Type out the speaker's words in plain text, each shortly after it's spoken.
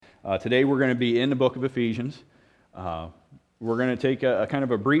Today we're going to be in the book of Ephesians. We're going to take a kind of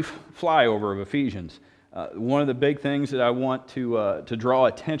a brief flyover of Ephesians. One of the big things that I want to draw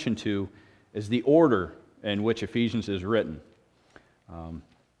attention to is the order in which Ephesians is written.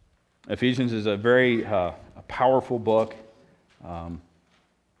 Ephesians is a very a powerful book. A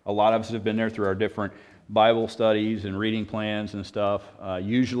lot of us have been there through our different Bible studies and reading plans and stuff,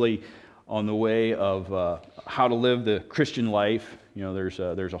 usually on the way of how to live the Christian life. You know,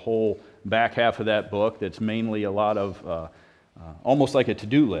 there's a whole back half of that book that's mainly a lot of almost like a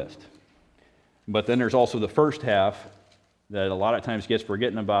to-do list. But then there's also the first half that a lot of times gets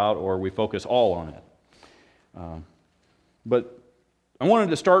forgotten about, or we focus all on it. But I wanted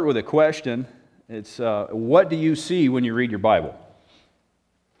to start with a question. It's what do you see when you read your Bible?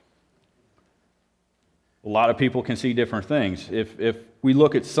 A lot of people can see different things. If we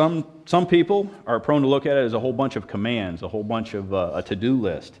look at some people are prone to look at it as a whole bunch of commands, a whole bunch of a to-do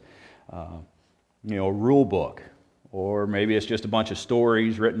list, a rule book, or maybe it's just a bunch of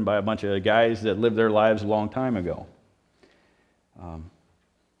stories written by a bunch of guys that lived their lives a long time ago.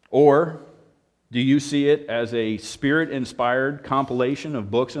 Or do you see it as a Spirit-inspired compilation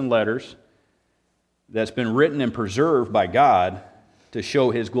of books and letters that's been written and preserved by God to show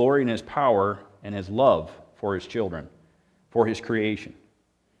His glory and His power and His love for His children, for His creation?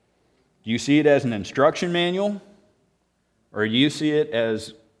 Do you see it as an instruction manual, or do you see it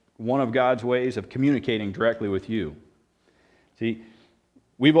as one of God's ways of communicating directly with you? See,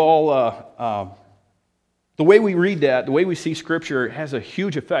 we've all, the way we read that, the way we see Scripture has a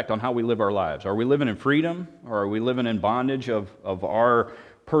huge effect on how we live our lives. Are we living in freedom, or are we living in bondage of our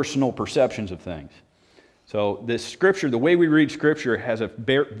personal perceptions of things? So this Scripture, the way we read Scripture, has a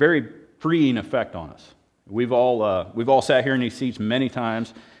very freeing effect on us. We've all sat here in these seats many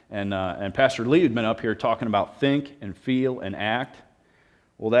times, and Pastor Lee had been up here talking about think and feel and act.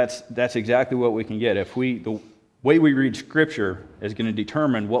 Well, that's exactly what we can get. The way we read Scripture is going to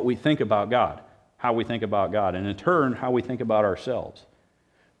determine what we think about God, how we think about God, and in turn, how we think about ourselves,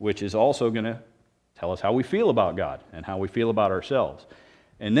 which is also going to tell us how we feel about God and how we feel about ourselves.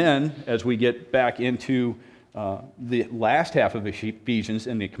 And then, as we get back into the last half of Ephesians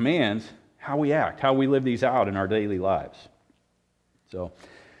and the commands, how we act, how we live these out in our daily lives. So,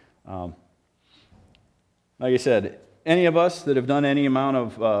 like I said, any of us that have done any amount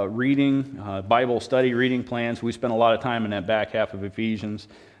of reading, Bible study, reading plans, we spend a lot of time in that back half of Ephesians.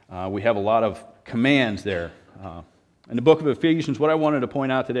 We have a lot of commands there. In the book of Ephesians, what I wanted to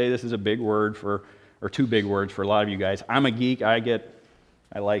point out today, this is a big word or two big words for a lot of you guys. I'm a geek, I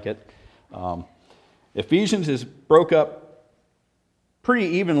like it. Ephesians is broke up pretty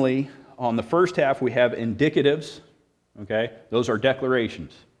evenly. On the first half, we have indicatives, okay? Those are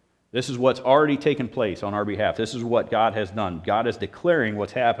declarations. This is what's already taken place on our behalf. This is what God has done. God is declaring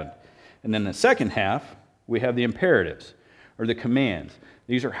what's happened. And then the second half, we have the imperatives, or the commands.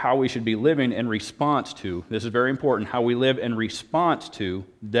 These are how we should be living in response to, this is very important, how we live in response to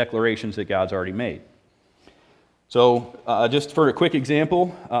declarations that God's already made. So just for a quick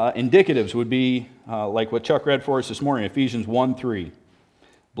example, indicatives would be like what Chuck read for us this morning, Ephesians 1:3.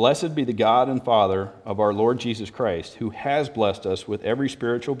 Blessed be the God and Father of our Lord Jesus Christ, who has blessed us with every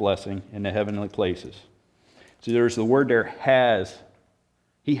spiritual blessing in the heavenly places. So there's the word there, has.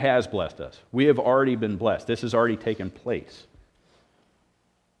 He has blessed us. We have already been blessed. This has already taken place.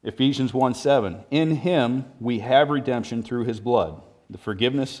 Ephesians 1:7. In Him we have redemption through His blood, the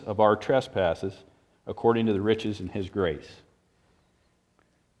forgiveness of our trespasses, according to the riches in His grace.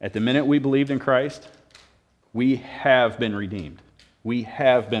 At the minute we believed in Christ, we have been redeemed. We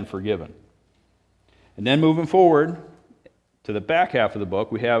have been forgiven. And then moving forward to the back half of the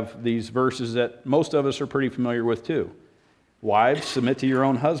book, we have these verses that most of us are pretty familiar with too. Wives, submit to your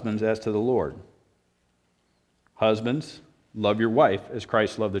own husbands as to the Lord. Husbands, love your wife as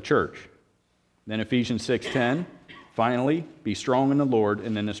Christ loved the church. Then Ephesians 6:10, finally, be strong in the Lord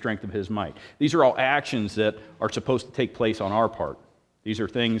and in the strength of His might. These are all actions that are supposed to take place on our part. These are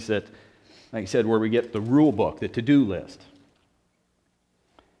things that, like I said, where we get the rule book, the to-do list.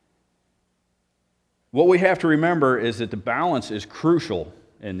 What we have to remember is that the balance is crucial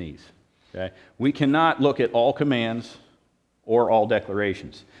in these. Okay? We cannot look at all commands or all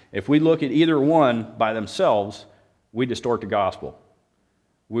declarations. If we look at either one by themselves, we distort the gospel.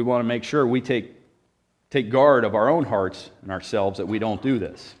 We want to make sure we take guard of our own hearts and ourselves that we don't do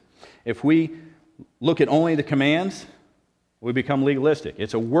this. If we look at only the commands, we become legalistic.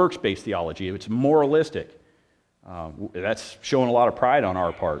 It's a works-based theology. It's moralistic. That's showing a lot of pride on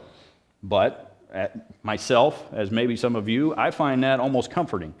our part. But myself, as maybe some of you, I find that almost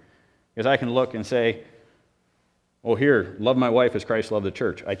comforting, because I can look and say, Well, here, love my wife as Christ loved the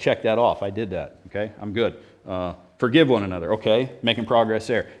church. I checked that off. I did that. Okay, I'm good. Forgive one another. Okay, making progress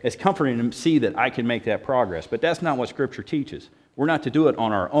there. It's comforting to see that I can make that progress, but that's not what Scripture teaches. We're not to do it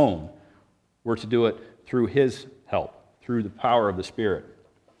on our own. We're to do it through His help, through the power of the Spirit.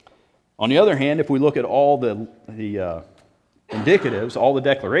 On the other hand, if we look at all the indicatives, all the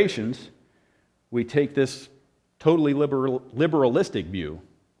declarations, we take this totally liberalistic view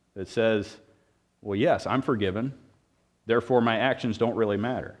that says, well, yes, I'm forgiven, therefore my actions don't really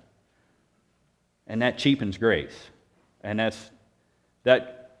matter. And that cheapens grace. And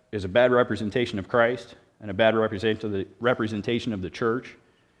that is a bad representation of Christ and a bad representation of the church.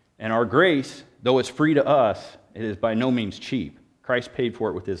 And our grace, though it's free to us, it is by no means cheap. Christ paid for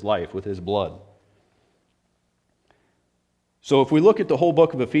it with His life, with His blood. So if we look at the whole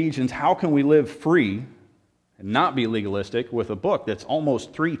book of Ephesians, how can we live free and not be legalistic with a book that's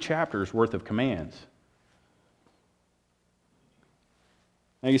almost 3 chapters worth of commands?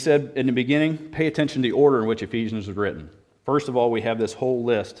 Now, you said in the beginning, pay attention to the order in which Ephesians was written. First of all, we have this whole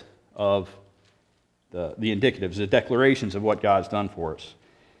list of the indicatives, the declarations of what God's done for us.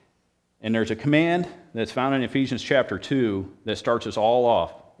 And there's a command that's found in Ephesians chapter 2 that starts us all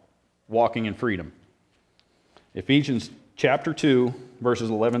off, walking in freedom. Ephesians chapter 2,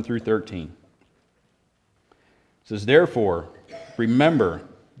 verses 11 through 13. It says, therefore, remember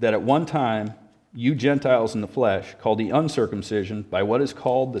that at one time you Gentiles in the flesh, called the uncircumcision by what is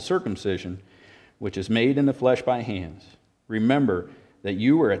called the circumcision, which is made in the flesh by hands. Remember that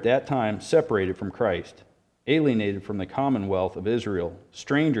you were at that time separated from Christ, alienated from the commonwealth of Israel,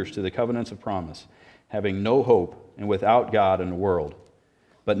 strangers to the covenants of promise, having no hope and without God in the world.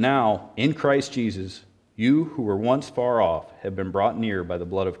 But now, in Christ Jesus, you who were once far off have been brought near by the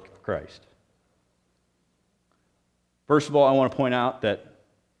blood of Christ. First of all, I want to point out that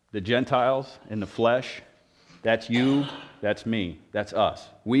the Gentiles in the flesh, that's you, that's me, that's us.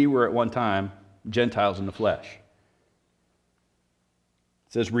 We were at one time Gentiles in the flesh.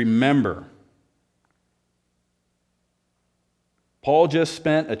 It says, remember. Paul just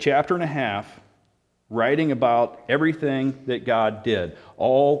spent a chapter and a half writing about everything that God did,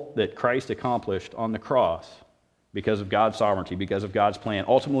 all that Christ accomplished on the cross because of God's sovereignty, because of God's plan,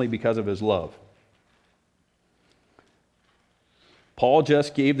 ultimately because of His love. Paul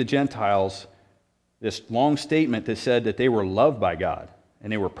just gave the Gentiles this long statement that said that they were loved by God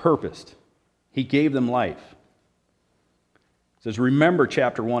and they were purposed. He gave them life. It says, remember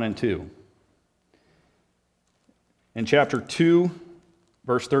chapter 1 and 2. In chapter 2,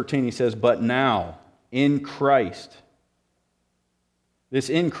 verse 13, he says, but now, in Christ. This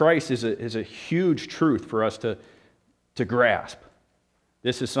in Christ is a huge truth for us to grasp.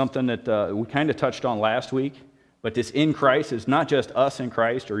 This is something that we kind of touched on last week. But this in Christ is not just us in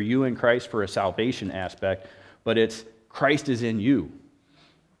Christ or you in Christ for a salvation aspect, but it's Christ is in you.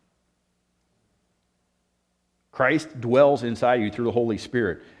 Christ dwells inside you through the Holy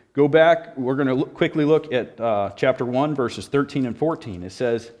Spirit. Go back, we're going to quickly look at chapter 1, verses 13 and 14. It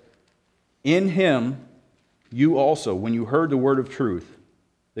says, in Him you also, when you heard the word of truth,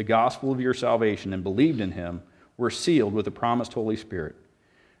 the gospel of your salvation, and believed in Him, were sealed with the promised Holy Spirit,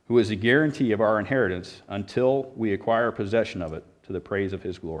 who is a guarantee of our inheritance until we acquire possession of it to the praise of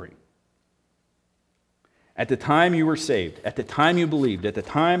His glory. At the time you were saved, at the time you believed, at the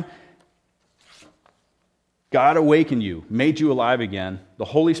time God awakened you, made you alive again, the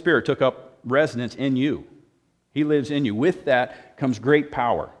Holy Spirit took up residence in you. He lives in you. With that comes great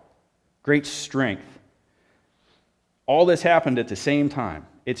power, great strength. All this happened at the same time.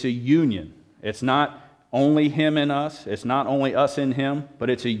 It's a union. It's not only Him in us. It's not only us in Him, but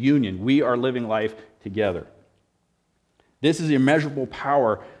it's a union. We are living life together. This is the immeasurable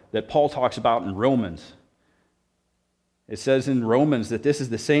power that Paul talks about in Romans. It says in Romans that this is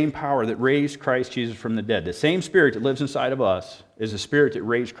the same power that raised Christ Jesus from the dead. The same Spirit that lives inside of us is the Spirit that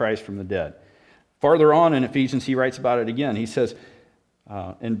raised Christ from the dead. Farther on in Ephesians, he writes about it again. He says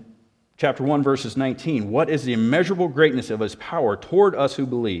in chapter 1, verses 19, what is the immeasurable greatness of His power toward us who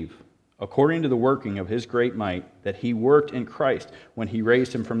believe, according to the working of His great might, that He worked in Christ when He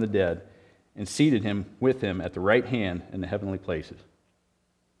raised Him from the dead and seated Him with Him at the right hand in the heavenly places.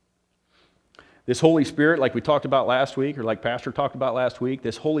 This Holy Spirit, like we talked about last week, or like Pastor talked about last week,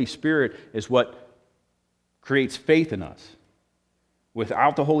 this Holy Spirit is what creates faith in us.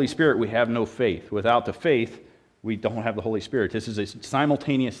 Without the Holy Spirit, we have no faith. Without the faith, we don't have the Holy Spirit. This is a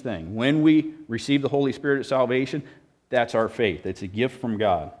simultaneous thing. When we receive the Holy Spirit at salvation, that's our faith. It's a gift from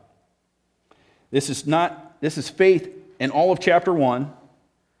God. This is faith in all of chapter 1,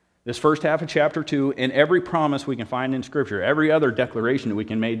 this first half of chapter 2, and every promise we can find in Scripture, every other declaration that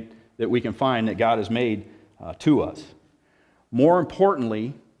we can find that God has made to us. More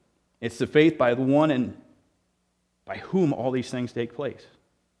importantly, it's the faith by the one and by whom all these things take place,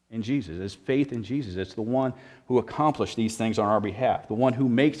 in Jesus. It's faith in Jesus. It's the one who accomplished these things on our behalf, the one who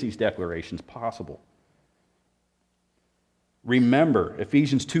makes these declarations possible. Remember,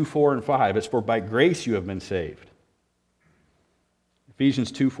 Ephesians 2, 4, and 5, it's for by grace you have been saved.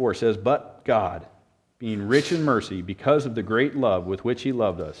 Ephesians 2, 4 says, but God, being rich in mercy, because of the great love with which he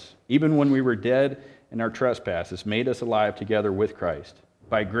loved us, even when we were dead in our trespasses, made us alive together with Christ.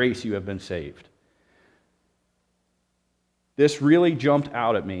 By grace you have been saved. This really jumped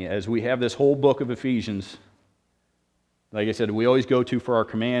out at me as we have this whole book of Ephesians, like I said, we always go to for our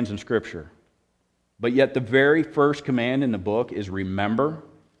commands in Scripture. But yet the very first command in the book is remember.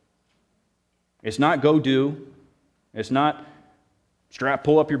 It's not go do. It's not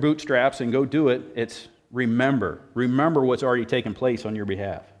pull up your bootstraps and go do it. It's remember. Remember what's already taken place on your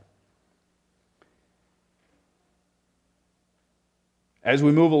behalf. As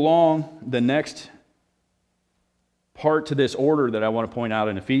we move along, the next part to this order that I want to point out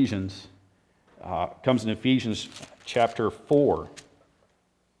in Ephesians comes in Ephesians chapter 4.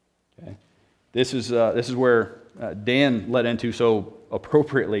 Okay. This is where Dan led into so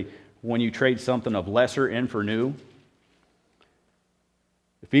appropriately when you trade something of lesser in for new.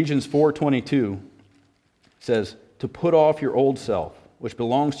 Ephesians 4:22 says, to put off your old self, which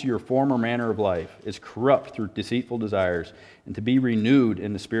belongs to your former manner of life, is corrupt through deceitful desires, and to be renewed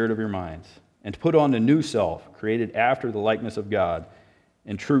in the spirit of your minds, and to put on the new self, created after the likeness of God,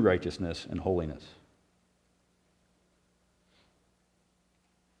 in true righteousness and holiness.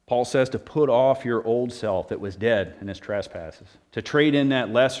 Paul says to put off your old self that was dead in its trespasses, to trade in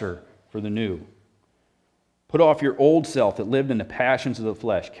that lesser for the new. Put off your old self that lived in the passions of the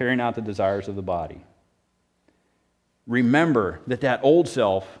flesh, carrying out the desires of the body. Remember that that old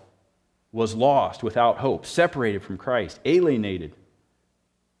self was lost, without hope, separated from Christ, alienated.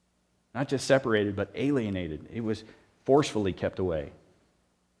 Not just separated, but alienated. It was forcefully kept away.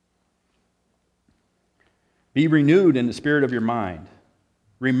 Be renewed in the spirit of your mind.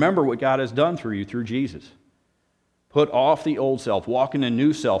 Remember what God has done through you through Jesus. Put off the old self. Walk in a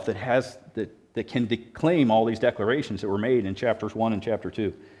new self that can claim all these declarations that were made in chapters 1 and chapter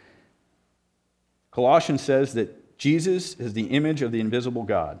 2. Colossians says that Jesus is the image of the invisible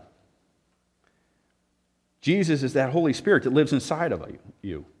God. Jesus is that Holy Spirit that lives inside of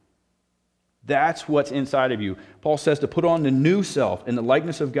you. That's what's inside of you. Paul says to put on the new self in the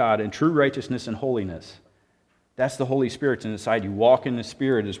likeness of God in true righteousness and holiness. That's the Holy Spirit inside you. Walk in the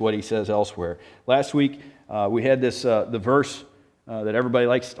Spirit is what he says elsewhere. Last week, we had this the verse that everybody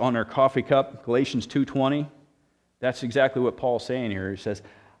likes on their coffee cup, Galatians 2:20. That's exactly what Paul's saying here. He says,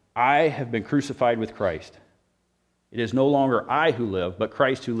 I have been crucified with Christ. It is no longer I who live, but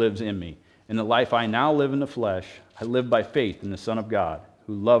Christ who lives in me. In the life I now live in the flesh, I live by faith in the Son of God,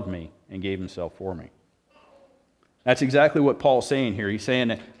 who loved me and gave himself for me. That's exactly what Paul's saying here. He's saying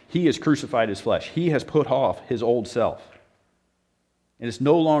that he has crucified his flesh. He has put off his old self. And it's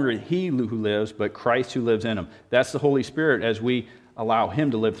no longer he who lives, but Christ who lives in him. That's the Holy Spirit as we allow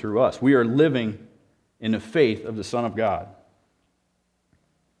him to live through us. We are living in the faith of the Son of God.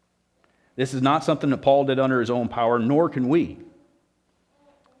 This is not something that Paul did under his own power, nor can we.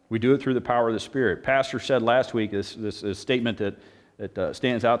 We do it through the power of the Spirit. Pastor said last week, this statement that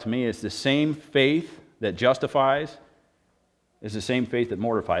stands out to me, is the same faith that justifies is the same faith that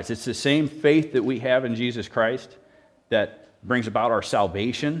mortifies. It's the same faith that we have in Jesus Christ that brings about our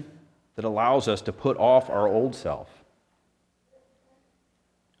salvation, that allows us to put off our old self.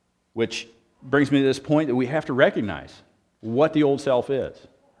 Which brings me to this point that we have to recognize what the old self is,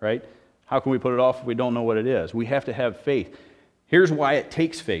 right? How can we put it off if we don't know what it is? We have to have faith. Here's why it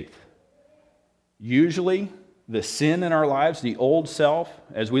takes faith. Usually, the sin in our lives, the old self,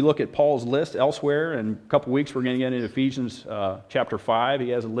 as we look at Paul's list elsewhere, in a couple weeks we're going to get into Ephesians chapter 5. He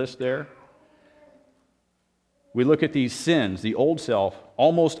has a list there. We look at these sins, the old self,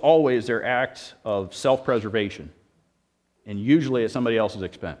 almost always they're acts of self-preservation, and usually at somebody else's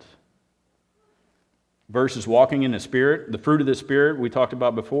expense. Versus walking in the Spirit, the fruit of the Spirit, we talked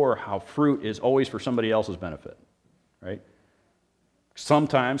about before, how fruit is always for somebody else's benefit, right?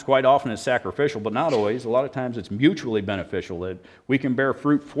 Sometimes, quite often, it's sacrificial, but not always. A lot of times it's mutually beneficial, that we can bear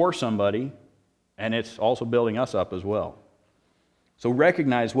fruit for somebody, and it's also building us up as well. So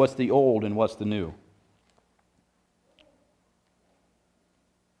recognize what's the old and what's the new.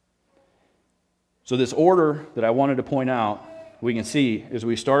 So this order that I wanted to point out, we can see as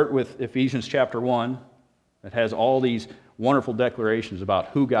we start with Ephesians chapter 1, it has all these wonderful declarations about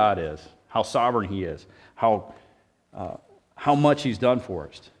who God is, how sovereign he is, how much he's done for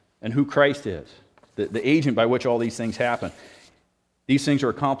us, and who Christ is. the agent by which all these things happen. These things are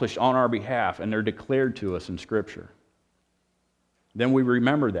accomplished on our behalf, and they're declared to us in Scripture. Then we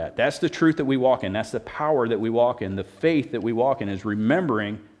remember that. That's the truth that we walk in. That's the power that we walk in. The faith that we walk in is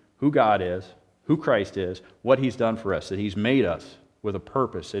remembering who God is, who Christ is, what He's done for us, that He's made us with a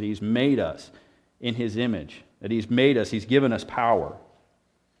purpose, that He's made us in His image, that He's made us, He's given us power.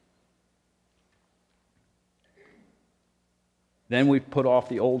 Then we put off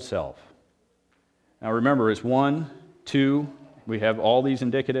the old self. Now remember, it's 1, 2, we have all these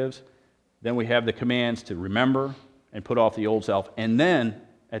indicatives. Then we have the commands to remember and put off the old self. And then,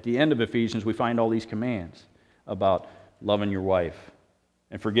 at the end of Ephesians, we find all these commands about loving your wife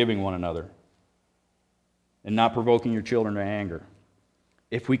and forgiving one another and not provoking your children to anger.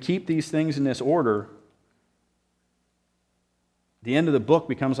 If we keep these things in this order, the end of the book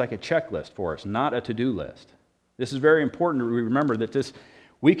becomes like a checklist for us, not a to-do list. This is very important to remember that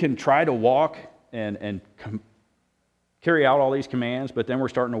we can try to walk and carry out all these commands, but then we're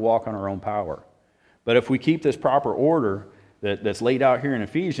starting to walk on our own power. But if we keep this proper order that's laid out here in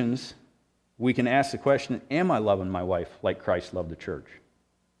Ephesians, we can ask the question, am I loving my wife like Christ loved the church?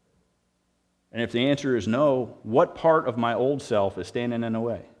 And if the answer is no, what part of my old self is standing in the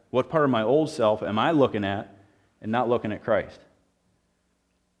way? What part of my old self am I looking at and not looking at Christ?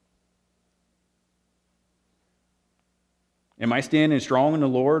 Am I standing strong in the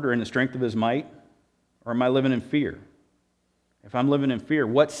Lord or in the strength of His might? Or am I living in fear? If I'm living in fear,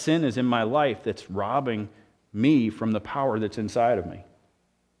 what sin is in my life that's robbing me from the power that's inside of me?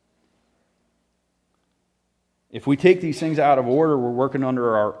 If we take these things out of order, we're working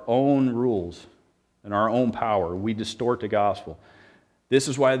under our own rules and our own power. We distort the gospel. This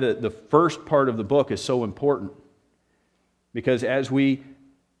is why the first part of the book is so important. Because as we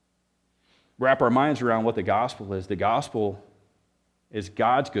wrap our minds around what the gospel is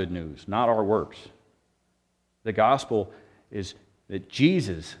God's good news, not our works. The gospel is that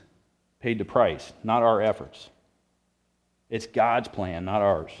Jesus paid the price, not our efforts. It's God's plan, not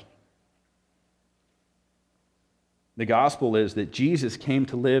ours. The gospel is that Jesus came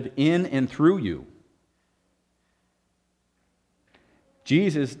to live in and through you.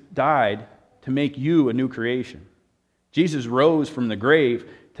 Jesus died to make you a new creation. Jesus rose from the grave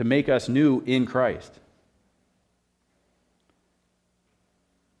to make us new in Christ.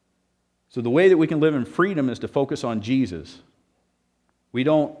 So the way that we can live in freedom is to focus on Jesus. We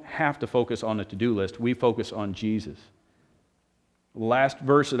don't have to focus on the to-do list. We focus on Jesus. The last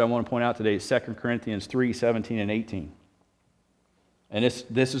verse that I want to point out today is 2 Corinthians 3, 17 and 18. And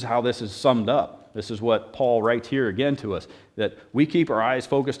this is how this is summed up. This is what Paul writes here again to us, that we keep our eyes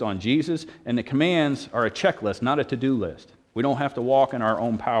focused on Jesus, and the commands are a checklist, not a to-do list. We don't have to walk in our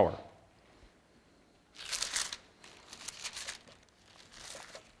own power.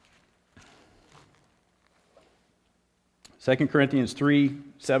 2 Corinthians 3,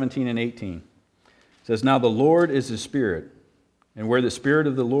 17 and 18 says, "Now the Lord is the Spirit, and where the Spirit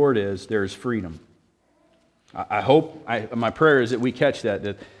of the Lord is, there is freedom." My prayer is that we catch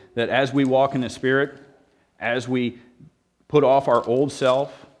that as we walk in the Spirit, as we put off our old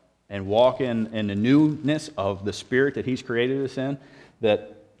self and walk in the newness of the Spirit that He's created us in,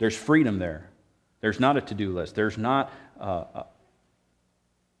 that there's freedom there. There's not a to-do list. There's not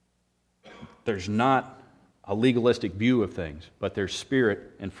a legalistic view of things, but there's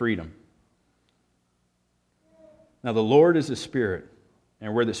spirit and freedom. Now the Lord is the Spirit,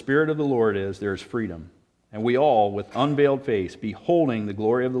 and where the Spirit of the Lord is, there is freedom. And we all, with unveiled face, beholding the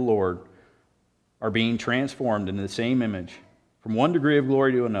glory of the Lord, are being transformed into the same image, from one degree of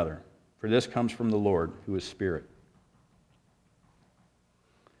glory to another. For this comes from the Lord, who is Spirit.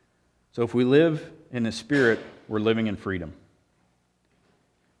 So if we live in the Spirit, we're living in freedom.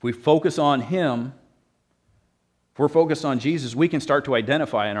 If we focus on Him, if we're focused on Jesus, we can start to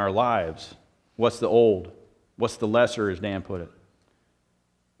identify in our lives what's the old, what's the lesser, as Dan put it,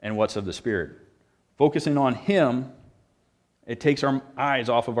 and what's of the Spirit. Focusing on Him, it takes our eyes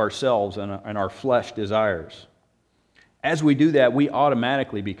off of ourselves and our flesh desires. As we do that, we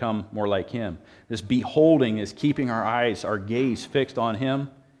automatically become more like Him. This beholding is keeping our eyes, our gaze fixed on Him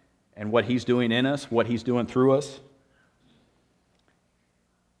and what He's doing in us, what He's doing through us.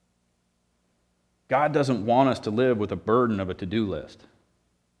 God doesn't want us to live with a burden of a to-do list.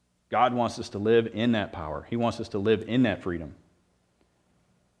 God wants us to live in that power. He wants us to live in that freedom.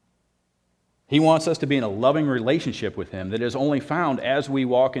 He wants us to be in a loving relationship with Him that is only found as we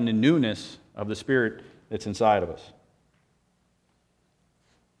walk in the newness of the Spirit that's inside of us.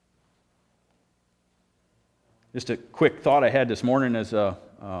 Just a quick thought I had this morning as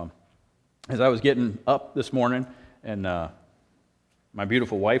I was getting up this morning and My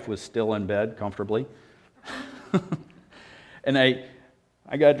beautiful wife was still in bed comfortably. And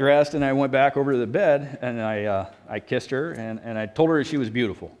I got dressed and I went back over to the bed and I kissed her and I told her she was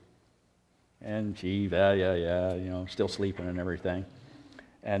beautiful. And she, yeah, still sleeping and everything.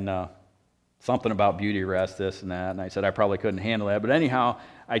 And something about beauty rest, this and that. And I said I probably couldn't handle that. But anyhow,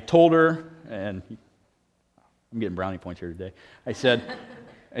 I told her, and I'm getting brownie points here today. I said,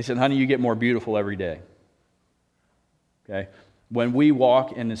 honey, you get more beautiful every day. Okay? When we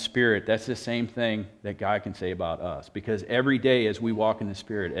walk in the Spirit, that's the same thing that God can say about us. Because every day as we walk in the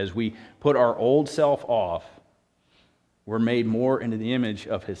Spirit, as we put our old self off, we're made more into the image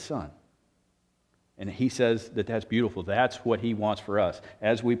of His Son. And He says that that's beautiful. That's what He wants for us.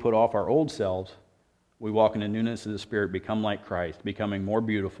 As we put off our old selves, we walk in the newness of the Spirit, become like Christ, becoming more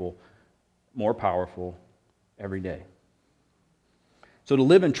beautiful, more powerful every day. So to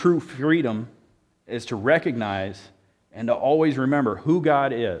live in true freedom is to recognize and to always remember who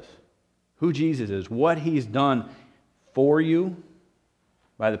God is, who Jesus is, what He's done for you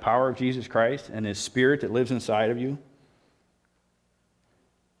by the power of Jesus Christ and His Spirit that lives inside of you.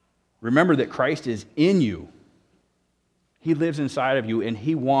 Remember that Christ is in you. He lives inside of you, and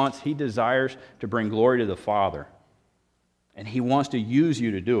He desires to bring glory to the Father. And He wants to use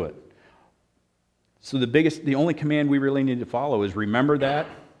you to do it. So the only command we really need to follow is remember that,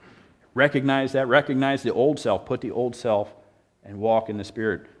 recognize the old self, put the old self, and walk in the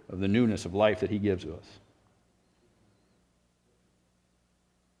Spirit of the newness of life that He gives us.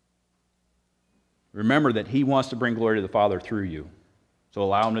 Remember that He wants to bring glory to the Father through you. So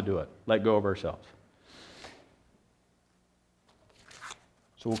allow Him to do it. Let go of ourselves.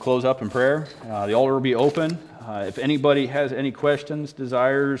 So we'll close up in prayer. The altar will be open. If anybody has any questions,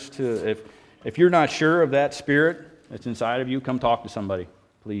 desires to, if you're not sure of that Spirit that's inside of you, come talk to somebody,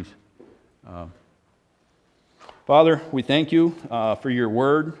 please. Father, we thank You for Your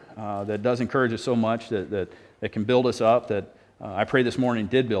word that does encourage us so much, that can build us up, that I pray this morning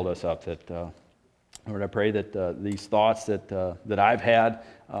did build us up, that Lord, I pray that these thoughts that I've had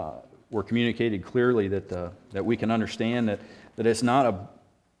were communicated clearly, that we can understand that it's not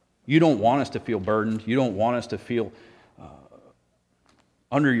You don't want us to feel burdened. You don't want us to feel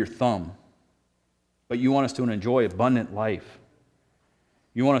under Your thumb, but You want us to enjoy abundant life.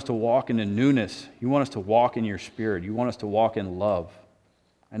 You want us to walk in the newness. You want us to walk in Your Spirit. You want us to walk in love.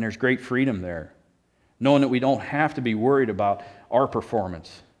 And there's great freedom there, knowing that we don't have to be worried about our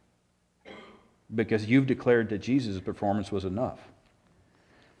performance, because You've declared that Jesus' performance was enough.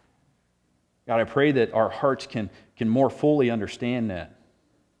 God, I pray that our hearts can more fully understand that.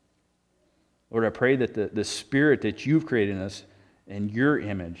 Lord, I pray that the Spirit that You've created in us in Your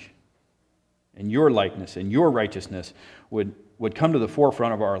image, in Your likeness, in Your righteousness would come to the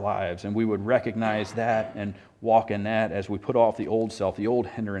forefront of our lives, and we would recognize that and walk in that as we put off the old self, the old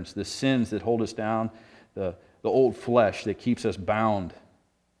hindrance, the sins that hold us down, the old flesh that keeps us bound,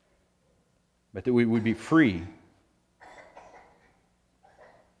 but that we would be free.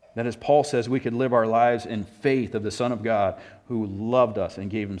 That, as Paul says, we could live our lives in faith of the Son of God who loved us and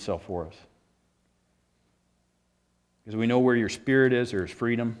gave Himself for us. Because we know where Your Spirit is, there's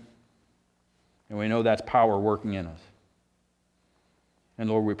freedom, and we know that's power working in us. And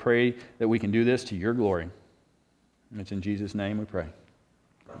Lord, we pray that we can do this to Your glory. And it's in Jesus' name we pray.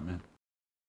 Amen.